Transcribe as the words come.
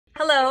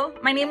Hello,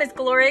 my name is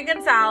Gloria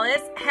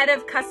Gonzalez, Head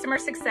of Customer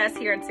Success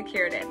here at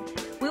Securden.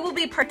 We will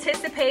be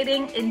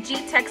participating in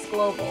GITEX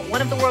Global,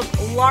 one of the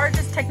world's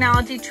largest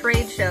technology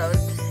trade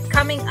shows,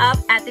 coming up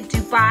at the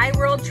Dubai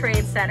World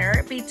Trade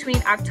Center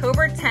between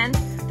October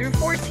 10th through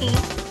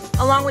 14th,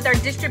 along with our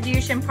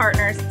distribution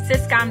partners,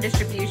 Securden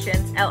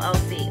Distributions,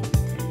 LLC.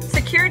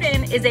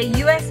 Securden is a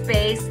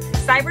US-based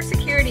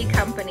cybersecurity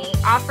company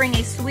offering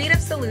a suite of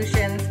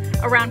solutions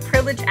around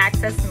privileged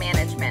access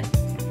management.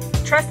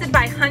 Trusted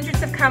by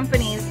hundreds of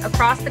companies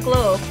across the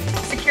globe,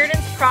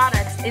 Securden's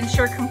products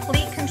ensure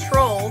complete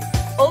control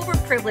over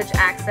privileged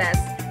access,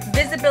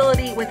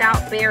 visibility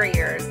without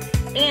barriers,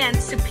 and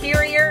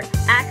superior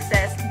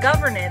access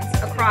governance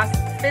across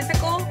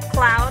physical,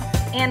 cloud,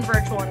 and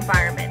virtual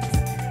environments.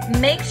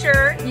 Make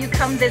sure you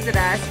come visit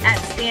us at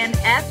stand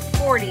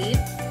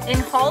F40 in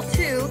Hall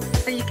 2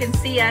 so you can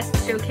see us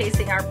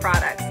showcasing our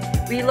products.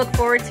 We look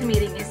forward to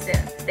meeting you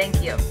soon.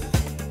 Thank you.